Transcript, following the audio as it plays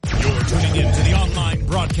tuning in to the online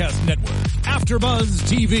broadcast network, AfterBuzz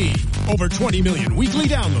TV. Over 20 million weekly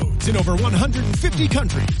downloads in over 150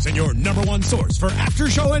 countries, and your number one source for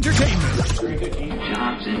after-show entertainment.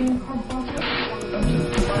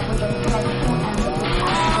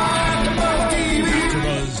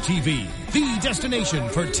 AfterBuzz TV, the destination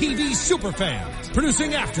for TV superfans.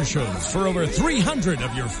 Producing after-shows for over 300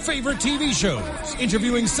 of your favorite TV shows.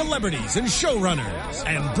 Interviewing celebrities and showrunners.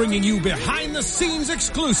 And bringing you behind-the-scenes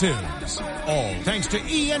exclusives. All thanks to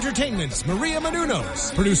E! Entertainment's Maria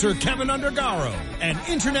Menounos, producer Kevin Undergaro, and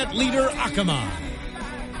internet leader Akamai.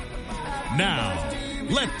 Now,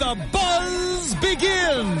 let the buzz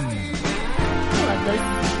begin! I love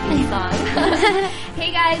this song.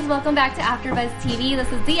 Hey guys, welcome back to AfterBuzz TV.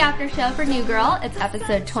 This is the after show for New Girl. It's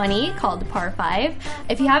episode 20 called Par 5.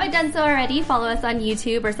 If you haven't done so already, follow us on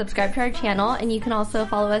YouTube or subscribe to our channel, and you can also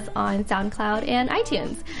follow us on SoundCloud and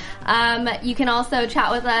iTunes. You can also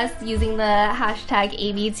chat with us using the hashtag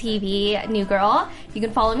ABTV New Girl. You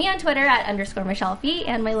can follow me on Twitter at _Michelfi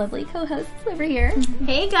and my lovely co-hosts over here.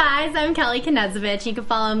 Hey guys, I'm Kelly Knezovich. You can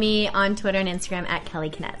follow me on Twitter and Instagram at Kelly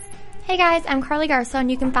Knez. Hey guys, I'm Carly Garso, and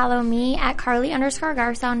you can follow me at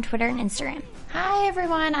Carly_Garso on Twitter and Instagram. Hi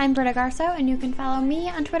everyone, I'm Britta Garso, and you can follow me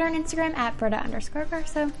on Twitter and Instagram at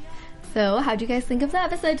Britta_Garso. So, how'd you guys think of the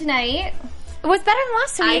episode tonight? It was better than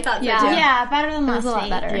last week. I thought so too. Yeah, better than last week. It was a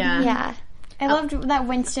lot better. Yeah. I loved that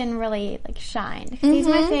Winston really shined. He's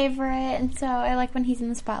my favorite, and so I like when he's in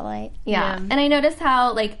the spotlight. Yeah. And I noticed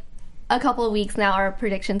how a couple of weeks now our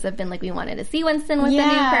predictions have been we wanted to see Winston with a new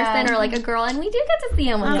person or a girl, and we do get to see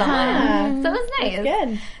him with someone. So it was nice. That's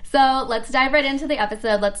good. So let's dive right into the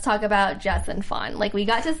episode. Let's talk about Jess and Fawn. We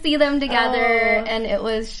got to see them together, and it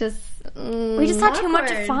was just... we just had too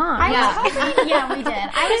much fun. We did.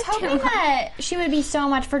 I was hoping that she would be so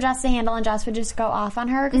much for Jess to handle and Jess would just go off on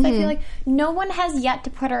her because I feel like no one has yet to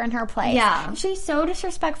put her in her place. Yeah. She's so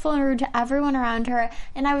disrespectful and rude to everyone around her,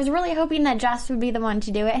 and I was really hoping that Jess would be the one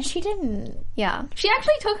to do it, and she didn't. Yeah. She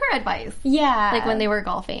actually took her advice. Yeah. When they were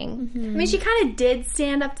golfing. I mean, she kind of did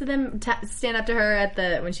stand up to her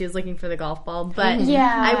when she was looking for the golf ball, but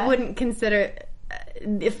I wouldn't consider...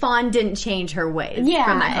 Fawn didn't change her ways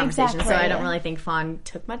from that conversation, so I don't really think Fawn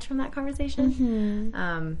took much from that conversation.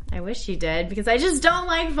 I wish she did, because I just don't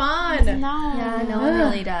like Fawn. No. Yeah, no one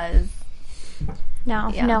really does. No,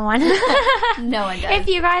 no one. No one does. If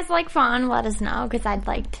you guys like Fawn, let us know, because I'd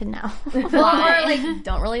like to know. Or,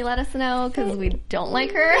 don't really let us know, because we don't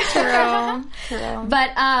like her. True.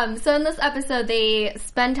 But, so in this episode, they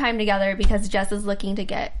spend time together because Jess is looking to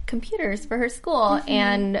get computers for her school,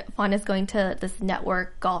 and Fawn is going to this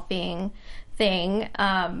network golfing thing.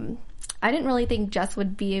 I didn't really think Jess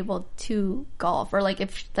would be able to golf, or,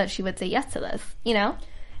 that she would say yes to this, you know?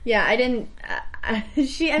 Yeah, I didn't...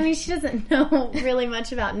 she doesn't know really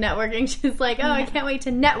much about networking. She's like, I can't wait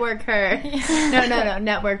to network her. No,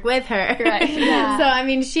 network with her. Right. Yeah.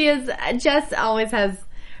 So, she is... Jess always has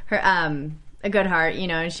her... a good heart,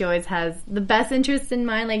 and she always has the best interest in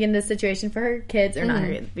mind, in this situation for her kids, or not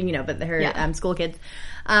her, but her school kids.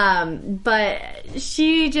 But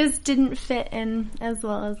she just didn't fit in as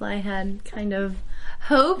well as I had kind of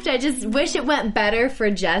hoped. I just wish it went better for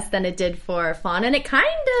Jess than it did for Fawn, and it kind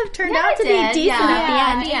of turned out to be decent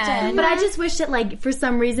at the end. But I just wish that, for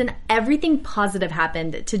some reason, everything positive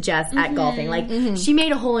happened to Jess at golfing. She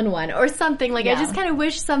made a hole-in-one or something. I just kind of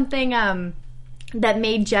wish something that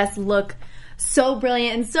made Jess look so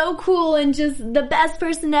brilliant and so cool and just the best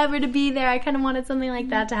person ever to be there. I kind of wanted something like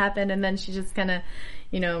that to happen, and then she just kind of,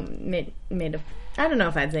 made a... I don't know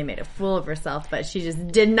if I'd say made a fool of herself, but she just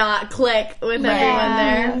did not click with everyone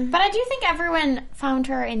there. But I do think everyone found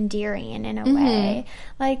her endearing in a way.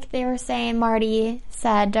 They were saying, Marty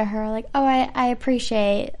said to her, I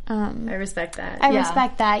appreciate... I respect that. I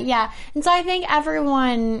respect that, yeah. And so I think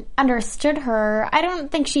everyone understood her. I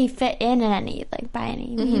don't think she fit in any, by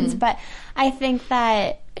any means, but I think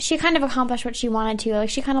that she kind of accomplished what she wanted to.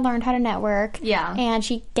 She kind of learned how to network. Yeah. And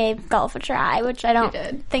she gave golf a try, which I don't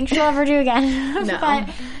think she'll ever do again. No. But,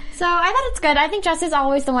 so I thought it's good. I think Jess is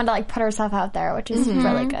always the one to put herself out there, which is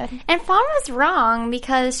really good. And Fawn was wrong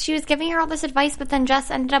because she was giving her all this advice, but then Jess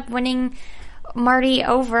ended up winning Marty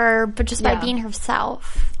over, but just by being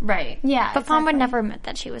herself. Right. Yeah. But Fawn would never admit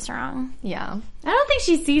that she was wrong. Yeah. I don't think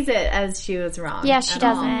she sees it as she was wrong. Yeah, she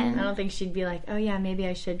doesn't. I don't think she'd be like, oh yeah, maybe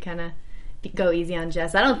I should kind of go easy on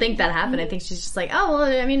Jess. I don't think that happened. I think she's just like, oh, well,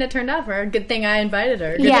 it turned out for her. Good thing I invited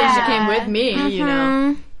her. Good thing she came with me,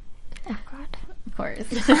 Oh, God. Of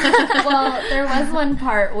course. Well, there was one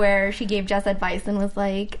part where she gave Jess advice and was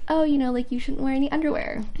like, oh, you know, like, you shouldn't wear any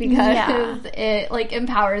underwear because it, like,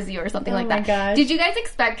 empowers you or something like that. Gosh. Did you guys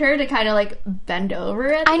expect her to kind of, like, bend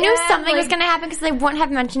over at I the knew end? something like, was going to happen because they wouldn't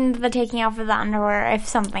have mentioned the taking off of the underwear if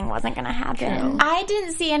something wasn't going to happen. I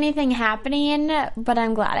didn't see anything happening, but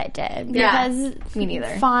I'm glad it did. Yeah. Because Me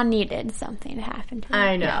neither. Fawn needed something to happen to him.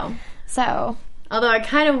 I know. So... Although I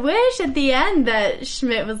kind of wish at the end that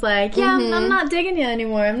Schmidt was like, yeah, I'm not digging you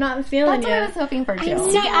anymore. I'm not feeling That's you. what I was hoping for, too.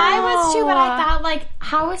 See, I was too, but I thought, like,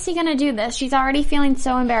 how is he going to do this? She's already feeling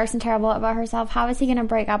so embarrassed and terrible about herself. How is he going to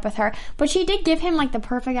break up with her? But she did give him, like, the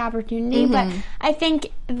perfect opportunity. But I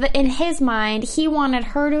think in his mind, he wanted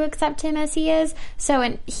her to accept him as he is. So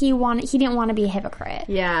he didn't want to be a hypocrite.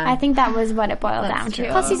 Yeah. I think that was what it boiled down true.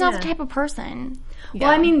 to. Plus, he's not the type of person. Well,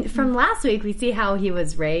 I mean, from last week, we see how he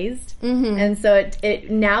was raised. And so it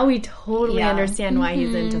now we totally understand why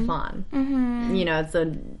he's into Fawn. You know, it's a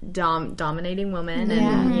dominating woman.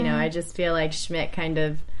 And, you know, I just feel like Schmidt kind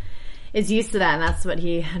of is used to that. And that's what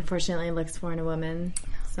he, unfortunately, looks for in a woman.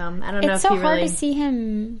 So, I don't know It's if so he hard really... to see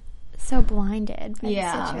him so blinded by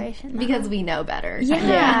the situation. Though. Because we know better.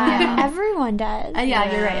 Yeah, everyone does.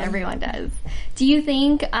 Yeah, you're right. Everyone does. Do you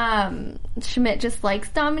think Schmidt just likes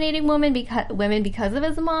dominating women because of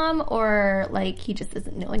his mom, or like he just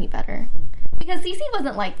doesn't know any better? Because Cece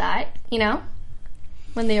wasn't like that, you know,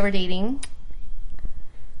 when they were dating.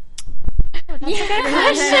 That's a good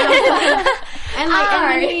question. And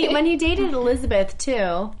like when he dated Elizabeth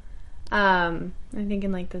too. I think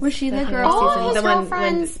in like this. Was she the second girl? season, All of his the one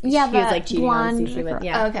girlfriends, when yeah, she was the like cheating on blonde Cece with, girl.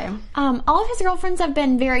 yeah. Okay. All of his girlfriends have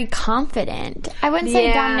been very confident. I wouldn't say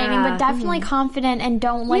Yeah. dominating, but definitely confident and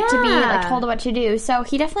don't like to be like told what to do. So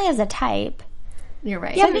he definitely has a type. You're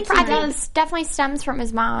right. Yeah, I think it definitely stems from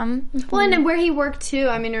his mom. Well, and then where he worked too.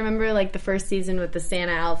 I mean, remember like the first season with the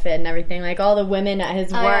Santa outfit and everything. Like all the women at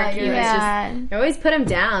his work, he was just they always put him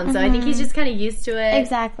down. So I think he's just kind of used to it.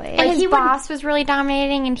 Exactly. And his boss was really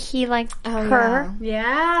dominating, and he liked her.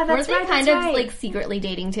 Yeah, that's Were they right. kind that's of right. like secretly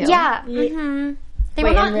dating too? Yeah. Mm-hmm. They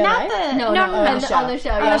Wait, were in real not life? the No, on the show. on the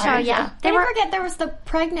show. on the show. Yeah, They didn't forget there was the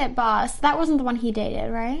pregnant boss. That wasn't the one he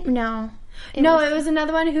dated, right? no. It was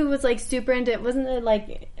another one who was like super into it. Wasn't it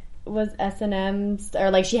like was S&M or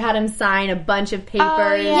like she had him sign a bunch of papers?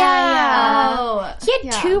 Oh, yeah. Oh. He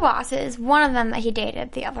had two bosses. One of them that he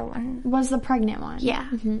dated. The other one, Was the pregnant one. yeah,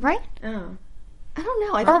 right? Oh. I don't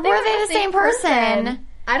know. I Or thought were they the same person?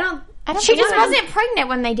 I don't She just know. wasn't pregnant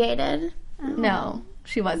when they dated. No,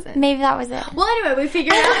 she wasn't. Maybe that was it. Well, anyway, we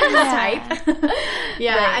figured out his type.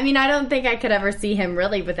 I mean, I don't think I could ever see him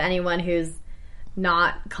really with anyone who's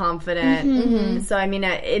not confident. So, I mean,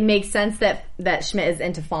 it makes sense that Schmidt is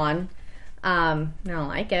into Fawn. I don't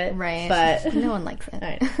like it. Right. But no one likes it.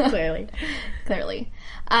 right, clearly. Clearly.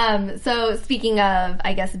 So speaking of,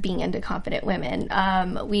 I guess, being into confident women,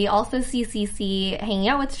 we also see Cece hanging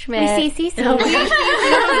out with Schmidt. We see Cece.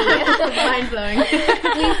 Mind blowing.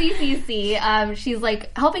 We see Cece. She's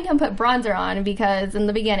like helping him put bronzer on because in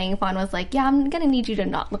the beginning, Fawn was like, "Yeah, I'm gonna need you to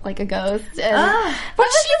not look like a ghost." And But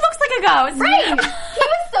she looks like a ghost. right, he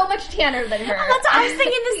was so much tanner than her. That's what I was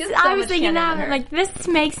thinking. He This. so I was much thinking tanner than that. her. Like, this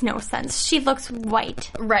makes no sense. She looks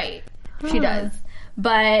white. Right. She does.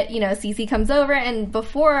 But, you know, Cece comes over and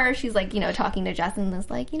before she's like, you know, talking to Jess and is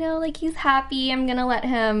like, you know, like he's happy. I'm going to let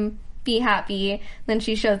him be happy. Then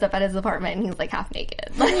she shows up at his apartment and he's like half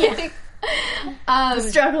naked. Like, The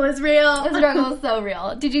struggle is real. the struggle is so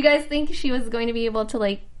real. Did you guys think she was going to be able to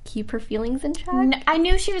like keep her feelings in check? I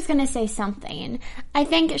knew she was going to say something. I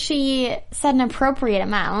think she said an appropriate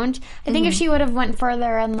amount. I think if she would have went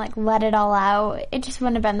further and like let it all out, it just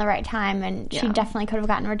wouldn't have been the right time, and she definitely could have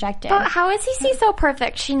gotten rejected. But how is Cece so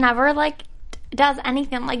perfect? She never like does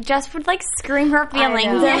anything. Like, Jess would like scream her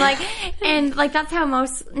feelings and like that's how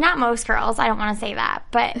not most girls. I don't want to say that,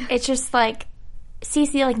 but it's just like.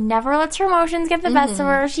 Cece, like, never lets her emotions get the best of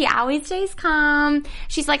her. She always stays calm.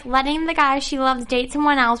 She's, like, letting the guy she loves date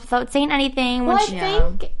someone else without saying anything. Well, I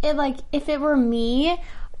think it, like, if it were me,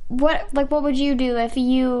 what would you do if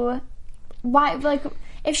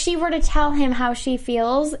if she were to tell him how she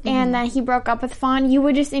feels and then he broke up with Fawn, you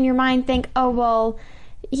would just in your mind think, oh, well,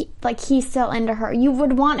 he's still into her. You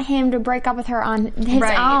would want him to break up with her on his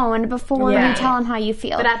own before you tell him how you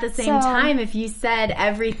feel. But at the same time, if you said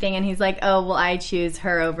everything and he's like, oh, well, I choose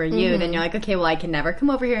her over you, then you're like, okay, well, I can never come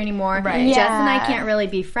over here anymore. Right. Jess and I can't really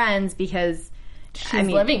be friends because she's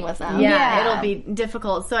living with them. Yeah, it'll be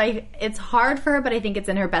difficult. So it's hard for her, but I think it's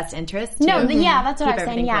in her best interest. No, that's what I was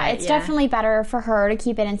saying. Yeah, it's definitely better for her to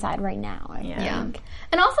keep it inside right now. I think.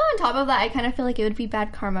 And also on top of that, I kind of feel like it would be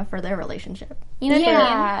bad karma for their relationship. You know what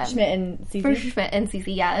I mean? Schmidt and Cece. For Schmidt and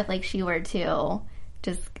Cece, if like she were to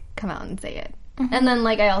just come out and say it. And then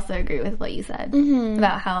like I also agree with what you said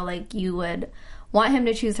about how like you would want him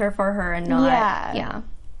to choose her for her and not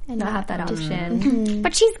and not have that option.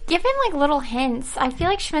 But she's given like little hints. I feel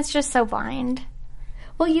like Schmidt's just so blind.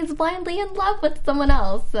 Well, he's blindly in love with someone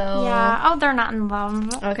else, so... Yeah. Oh, they're not in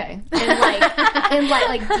love. Okay. In light,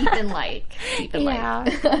 like deep in light. Deep in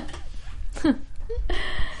light.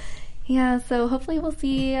 Yeah, so hopefully we'll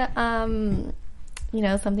see,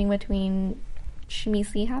 something between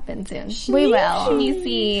Shmisi happen soon. We will.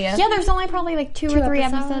 Shmisi. Yeah, there's only probably like two or three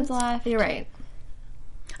episodes left. You're right.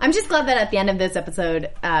 I'm just glad that at the end of this episode,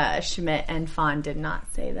 Schmidt and Fawn did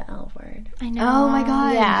not say the L word. I know. Oh my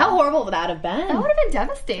god. Yeah. How horrible would that have been? That would have been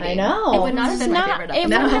devastating. I know. It would not have been my favorite episode. It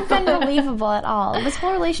wouldn't have been believable at all. This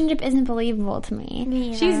whole relationship isn't believable to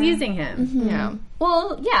me. She's using him. Yeah.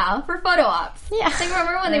 Well, yeah, for photo ops. Yeah. I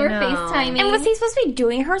remember when they were FaceTiming. And was he supposed to be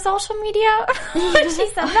doing her social media? When she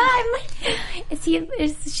said that, I'm like,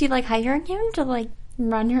 is she like hiring him to like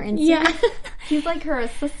run her Instagram? Yeah. He's like her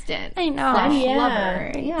assistant. I know.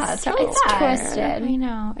 Lover. Yeah, it's really sad. Twisted. I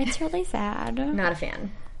know. It's really sad. Not a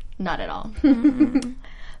fan. Not at all.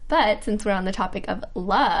 But since we're on the topic of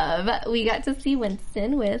love, we got to see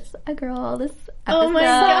Winston with a girl this episode. Oh my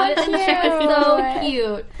God, and she was so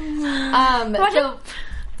cute. So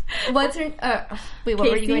what's her... wait, what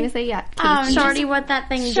were you going to say? Yeah. Shorty, what that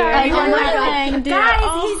thing do? Oh my God.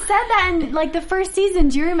 Guys, he said that in like the first season.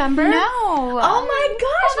 Do you remember? No. Oh my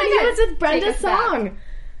gosh, when he was with Brenda Song.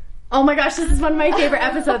 Oh my gosh, this is one of my favorite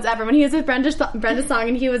episodes ever. When he was with Brenda Song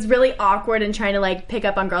and he was really awkward and trying to like pick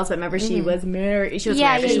up on girls, but remember she was married. She was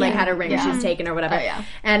married, but she like had a ring she was taken or whatever.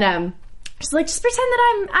 And she's like, just pretend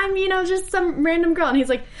that I'm just some random girl. And he's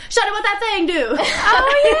like, Shawty, what that thing do?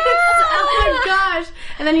 Oh my gosh.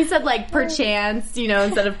 And then he said like perchance,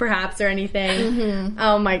 instead of perhaps or anything.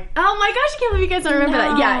 Oh my gosh, I can't believe you guys don't remember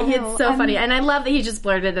that. Yeah, it's so funny. And I love that he just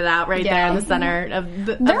blurted it out right there in the center of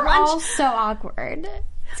the They're lunch. all so awkward.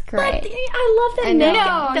 It's great. But I love that Nick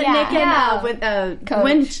and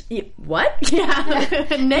Coach. what? Yeah,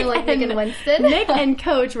 Nick and Winston. Nick and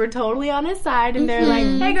Coach were totally on his side, and they're like,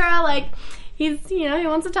 "Hey, girl, like." He's, he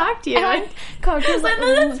wants to talk to you. And Coach was like,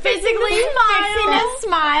 that's basically fixing his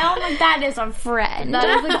smile. Like, that is a friend. That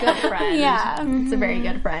is a good friend. Yeah. It's a very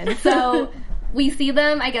good friend. So we see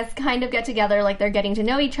them, I guess, kind of get together, like they're getting to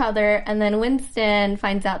know each other, and then Winston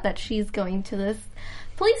finds out that she's going to this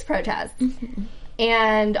police protest.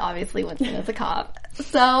 And obviously Winston is a cop.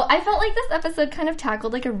 So I felt like this episode kind of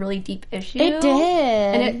tackled like a really deep issue. It did.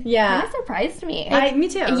 And it kind of surprised me. Me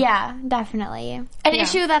too. Yeah, definitely. An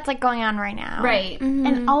issue that's like going on right now. Right.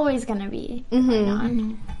 And always going to be going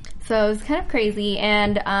on. So it was kind of crazy.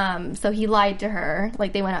 And so he lied to her.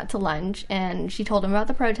 Like they went out to lunch and she told him about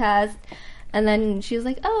the protest. And then she was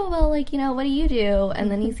like, oh, well, like, what do you do?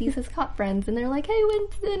 And then he sees his cop friends, and they're like, hey,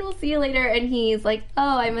 Winston, we'll see you later. And he's like,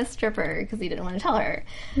 oh, I'm a stripper, because he didn't want to tell her.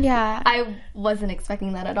 Yeah. I wasn't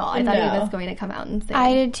expecting that at all. I thought he was going to come out and say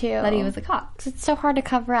I did too. that he was a cop. It's so hard to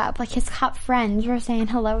cover up. Like, his cop friends were saying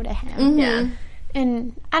hello to him. Yeah.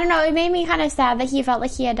 And I don't know, it made me kind of sad that he felt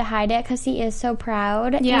like he had to hide it because he is so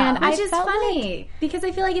proud. Yeah. And Which is funny, because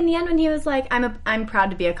I feel like in the end when he was like, I'm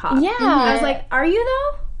proud to be a cop. Yeah. I was like, are you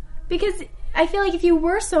though? Because I feel like if you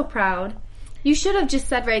were so proud, you should have just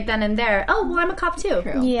said right then and there, oh, well, I'm a cop too.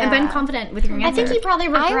 True. Yeah. And been confident with your answer. I think he probably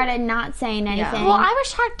regretted not saying anything. Well, I was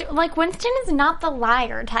shocked. Like, Winston is not the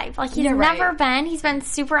liar type. Like, he's never been. He's been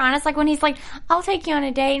super honest. Like, when he's like, I'll take you on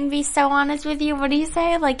a date and be so honest with you. What do you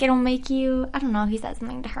say? Like, it'll make you, I don't know, he said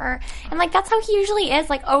something to her. And, like, that's how he usually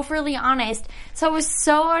is, like, overly honest. So it was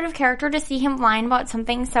so out of character to see him lying about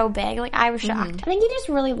something so big. Like, I was shocked. I think he just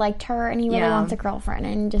really liked her and he really wants a girlfriend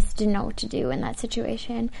and just didn't know what to do in that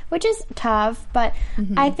situation, which is tough, but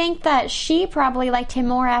I think that she probably liked him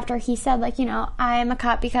more after he said, like, I'm a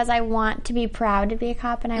cop because I want to be proud to be a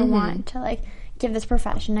cop and I want to, like, give this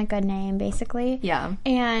profession a good name, basically. Yeah.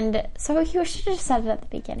 And so he should have just said it at the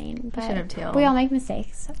beginning. But should have too. We all make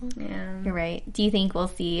mistakes. So. Yeah. You're right. Do you think we'll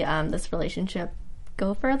see this relationship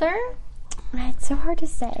go further? It's so hard to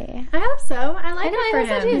say. I hope so. I like her for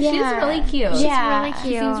so him. too. Yeah. She's really cute. Yeah. Really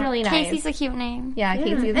cute. She seems really nice. Casey's a cute name. Yeah,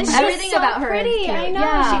 Casey's And she's everything so about her pretty. is cute. I know.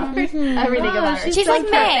 Yeah. Everything about her. She's like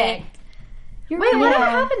May. Wait, whatever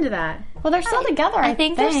happened to that? Well, they're still together. I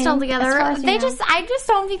think they're still together. I just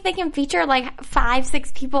don't think they can feature like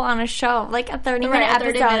 5-6 people on a show, like a 30-minute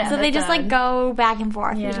episode. So they just like go back and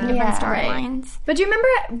forth between different storylines. But do you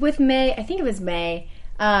remember with May? I think it was May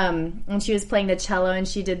when she was playing the cello and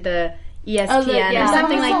she did the ESPN or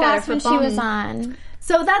something like that. When she was on.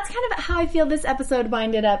 So that's kind of how I feel this episode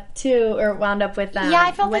wound up with.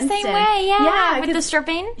 I felt Winston. the same way. Yeah, with the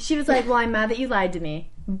stripping. She was like, "Well, I'm mad that you lied to me."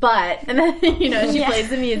 But, and then, she plays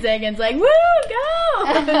the music and it's like, woo, go!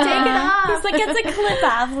 Take it off! He's like, it's a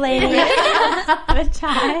clip-off, lady. The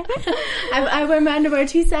tie. I wear my underwear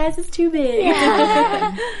 2 sizes too big.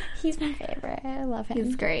 Yeah. He's my favorite. I love him.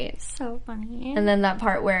 He's great. So funny. And then that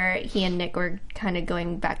part where he and Nick were kind of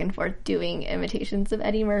going back and forth doing imitations of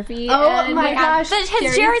Eddie Murphy. Oh my gosh.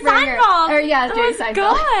 Jerry Seinfeld. Jerry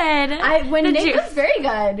Seinfeld. Good. Nick was very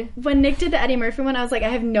good. When Nick did the Eddie Murphy one, I was like,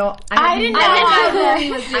 I didn't know. I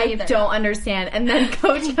don't understand. And then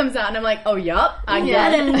Coach comes out and I'm like, oh, yup, I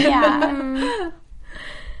get it. Yeah.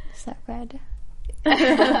 So good. Who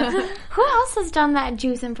else has done that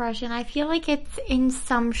Juice impression? I feel like it's in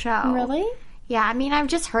some show. Really? Yeah, I mean, I've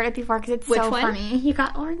just heard it before because it's Which so one? funny. You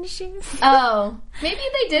got orange juice. Oh. Maybe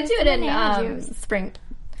they did do it in Spring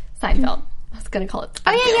Seinfeld. I was going to call it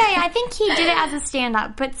Springfield. Oh, yeah. I think he did it as a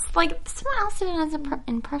stand-up, but like someone else did it as an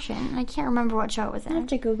impression. I can't remember what show it was in. I have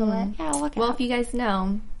to Google it. Yeah, look Well, it up. if you guys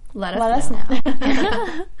know, let Let us us know.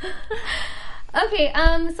 Okay, so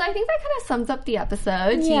I think that kind of sums up the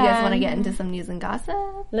episode. Do you guys want to get into some news and gossip?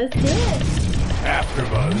 Let's do it.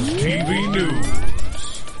 AfterBuzz TV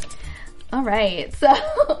News. All right, so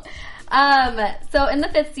so in the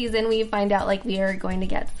 5th season, we find out like we are going to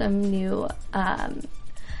get some new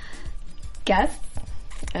guests.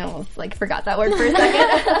 I almost forgot that word for a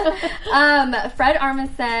second. Fred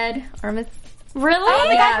Armisen. Really? Oh,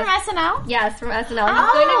 the Yes. guy from SNL? Yes, from SNL.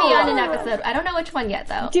 He's going to be on an episode. I don't know which one yet,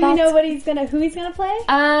 though. Do we know who he's gonna play?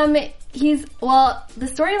 The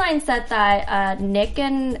storyline said that Nick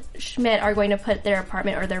and Schmidt are going to put their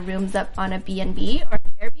apartment or their rooms up on a B&B or an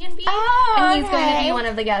Airbnb. Oh, and he's going to be one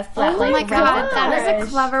of the guests that Oh my god, rents it that there. is a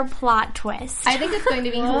clever plot twist. I think it's going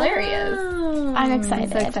to be hilarious. I'm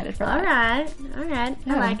excited. I'm so excited for that. All right.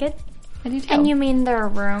 I like it. I do too. And you mean their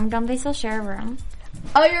room? Don't they still share a room?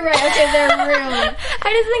 Oh, you're right. Okay, their room.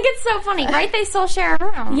 I just think it's so funny, right? They still share a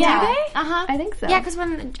room. Yeah. Do they? Uh-huh. I think so. Yeah, because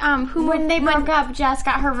when they broke up, Jess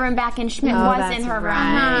got her room back and Schmidt was that's in her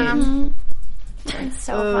right. room. It's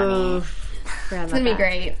so funny. It's going to be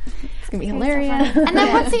great. It's going to be hilarious. And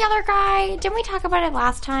then what's the other guy? Didn't we talk about it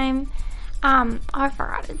last time? I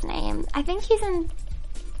forgot his name. I think he's in...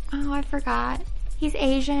 Oh, I forgot. He's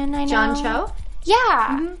Asian, I know. John Cho?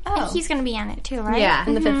 Yeah. Oh. And he's going to be in it too, right? Yeah.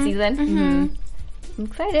 In the 5th season. Mm-hmm. I'm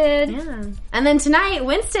excited. Yeah. And then tonight,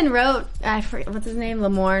 Winston wrote, I forget, what's his name?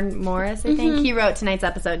 Lamorne Morris, I think. He wrote tonight's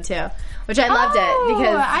episode too, which I loved it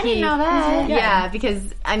because I didn't know that. Yeah, because,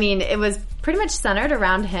 I mean, it was pretty much centered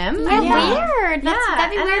around him. Yeah, weird.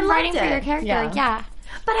 That'd be and I weird loved writing for it. your character. Yeah.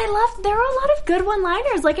 But there were a lot of good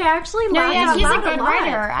one-liners. Like, I actually laughed out he's a loud good lot.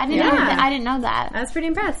 writer. I didn't know that. I was pretty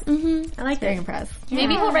impressed. I liked Very it. impressed.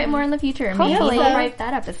 Maybe he'll write more in the future. Maybe Hopefully. he'll write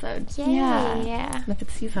that episode. Yeah. The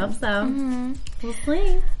 5th season. Hope so. We'll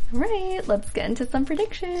see. All right, let's get into some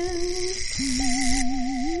predictions.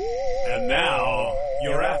 And now,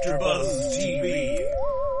 your AfterBuzz TV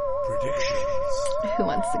predictions. Who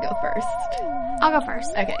wants to go first? I'll go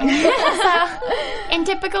first. Okay. So, in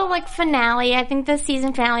typical finale, I think the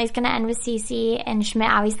season finale is going to end with Cece and Schmidt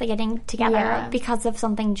obviously getting together because of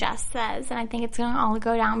something Jess says, and I think it's going to all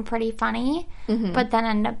go down pretty funny, but then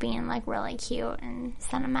end up being really cute and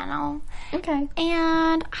sentimental. Okay.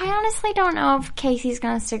 And I honestly don't know if Casey's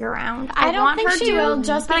going to stick around. I don't want think her she to, will,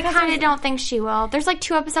 just but I because kind of don't think she will. There's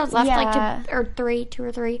 2 episodes left, Yeah. or 2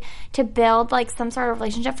 or 3, to build some sort of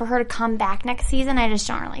relationship for her to come back next season. I just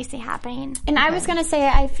don't really see happening. And I was going to say,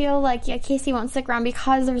 I feel like Casey won't stick around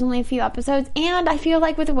because there's only a few episodes. And I feel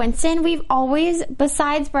like with Winston, we've always,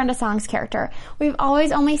 besides Brenda Song's character, we've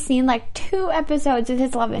always only seen 2 episodes with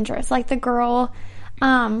his love interest. The girl,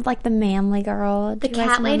 the manly girl. The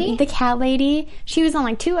cat lady? The cat lady. She was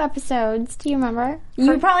on 2 episodes. Do you remember?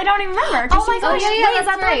 You probably don't even remember. Oh my gosh, yeah, wait, is that's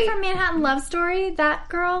that right. from Manhattan Love Story, that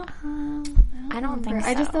girl? I don't think so.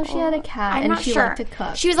 I just know she had a cat I'm and not she sure. liked to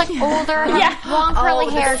cook. She was older, long curly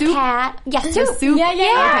hair cat. Yeah, soup. Yeah.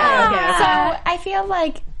 Okay. So I feel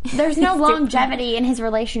like there's no longevity in his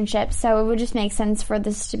relationship, so it would just make sense for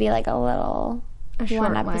this to be a little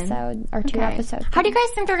short one episode or 2 episodes. How do you guys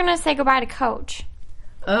think they're going to say goodbye to Coach?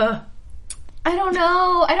 I don't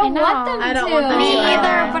know. I don't want them I don't to. want them Me to.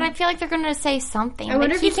 either, but I feel like they're going to say something. I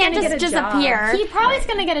wonder if he he's can't gonna just get a job. disappear. He probably is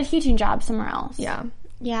going to get a teaching job somewhere else. Yeah.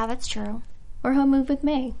 Yeah, that's true. or he'll move with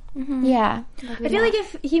May. Mm-hmm. Yeah. I feel like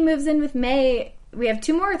if he moves in with May, we have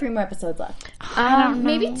 2 more or 3 more episodes left. I don't know.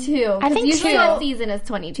 Maybe 2. I think usually 2. a season is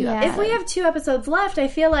 22 episodes. If we have 2 episodes left, I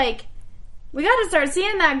feel like we got to start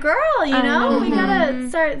seeing that girl, you know? We got to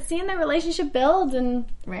start seeing their relationship build, and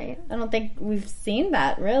Right. I don't think we've seen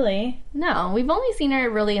that, really. No, we've only seen her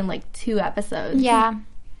really in like 2 episodes. Yeah.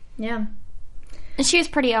 Yeah. And she was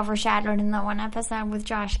pretty overshadowed in that one episode with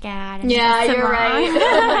Josh Gad. And Yeah, you're Simone. right.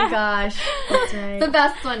 Oh my gosh. That's right. The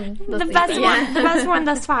best one. The best one. The best one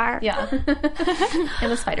thus far. Yeah.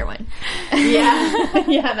 And the spider one. Yeah.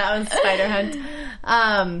 Yeah, that was Spider Hunt.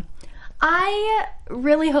 I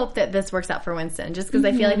really hope that this works out for Winston, just because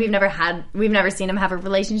I feel like we've never seen him have a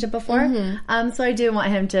relationship before. So I do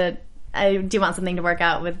want something to work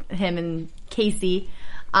out with him and Casey.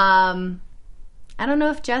 I don't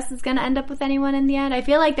know if Jess is going to end up with anyone in the end. I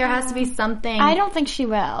feel like there has to be something. I don't think she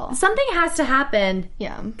will. Something has to happen.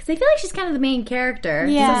 Yeah. Because I feel like she's kind of the main character.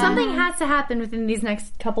 Yeah. So something has to happen within these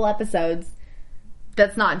next couple episodes.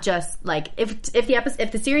 That's not just like if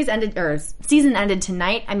the series ended or season ended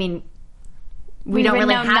tonight. I mean, we don't would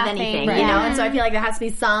really know have nothing, anything, right. you know. And so I feel like there has to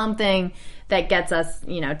be something that gets us,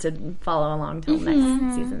 you know, to follow along till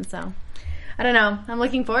next season. So I don't know. I'm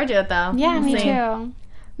looking forward to it though. Yeah, We'll me see. too.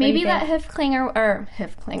 Maybe that that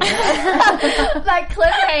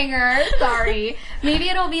cliffhanger, sorry. Maybe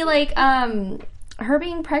it'll be like, her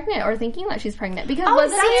being pregnant or thinking that she's pregnant. Because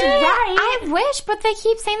wasn't that's it? right. I wish, but they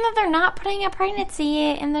keep saying that they're not putting a pregnancy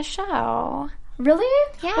in the show. Really?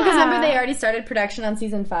 Yeah. Because remember they already started production on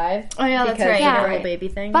season 5. Oh, yeah, that's because right. of Yeah, the right. whole baby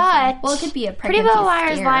thing. But Well, it could be a Pretty pregnancy Little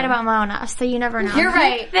Liars scare. lied about Mona, so you never know. You're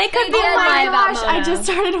right. They could They be did lying lie about about Mona. I just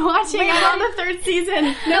started watching. I'm on the 3rd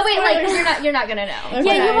season. No, wait, like you're not gonna know. Okay.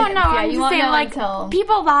 Yeah, you won't know. Yeah, I'm you just won't saying, know like, until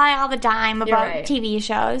people lie all the time about right. TV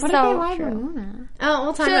shows. What so if they lied about Mona? Oh,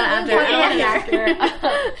 we'll talk about it after.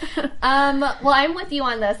 Well, I'm with you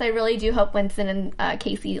on this. I really do hope Winston and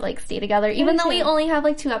Casey like stay together, even though we only have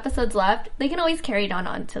like 2 episodes left. They can always carry it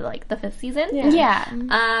on to like the 5th season. Yeah.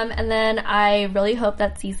 And then I really hope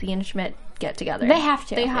that Cece and Schmidt get together. They have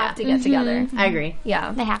to. They have to get together. I agree.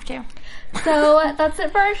 Yeah. they have to. So that's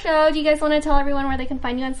it for our show. Do you guys want to tell everyone where they can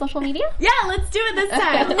find you on social media? Yeah, let's do it this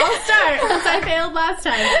time. I'll start since I failed last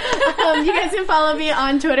time. You guys can follow me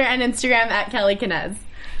on Twitter and Instagram at Kelly Kinez.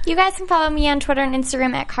 You guys can follow me on Twitter and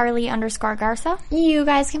Instagram at Carly_Garza. You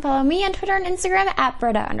guys can follow me on Twitter and Instagram at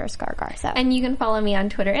Britta_Garza. And you can follow me on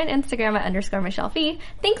Twitter and Instagram at _Michelle Fee.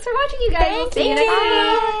 Thanks for watching, you guys. We'll see you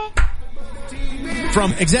next week.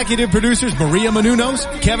 From executive producers Maria Menounos,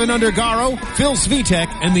 Kevin Undergaro, Phil Svitek,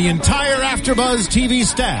 and the entire AfterBuzz TV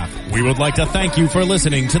staff, we would like to thank you for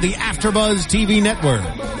listening to the AfterBuzz TV network.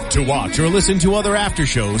 To watch or listen to other after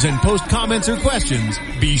shows and post comments or questions,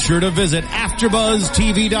 be sure to visit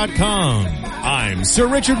AfterBuzzTV.com. I'm Sir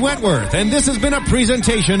Richard Wentworth, and this has been a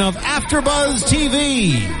presentation of AfterBuzz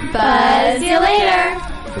TV. Buzz you later.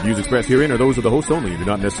 The views expressed herein are those of the hosts only and do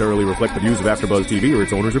not necessarily reflect the views of AfterBuzz TV or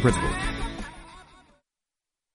its owners or principals.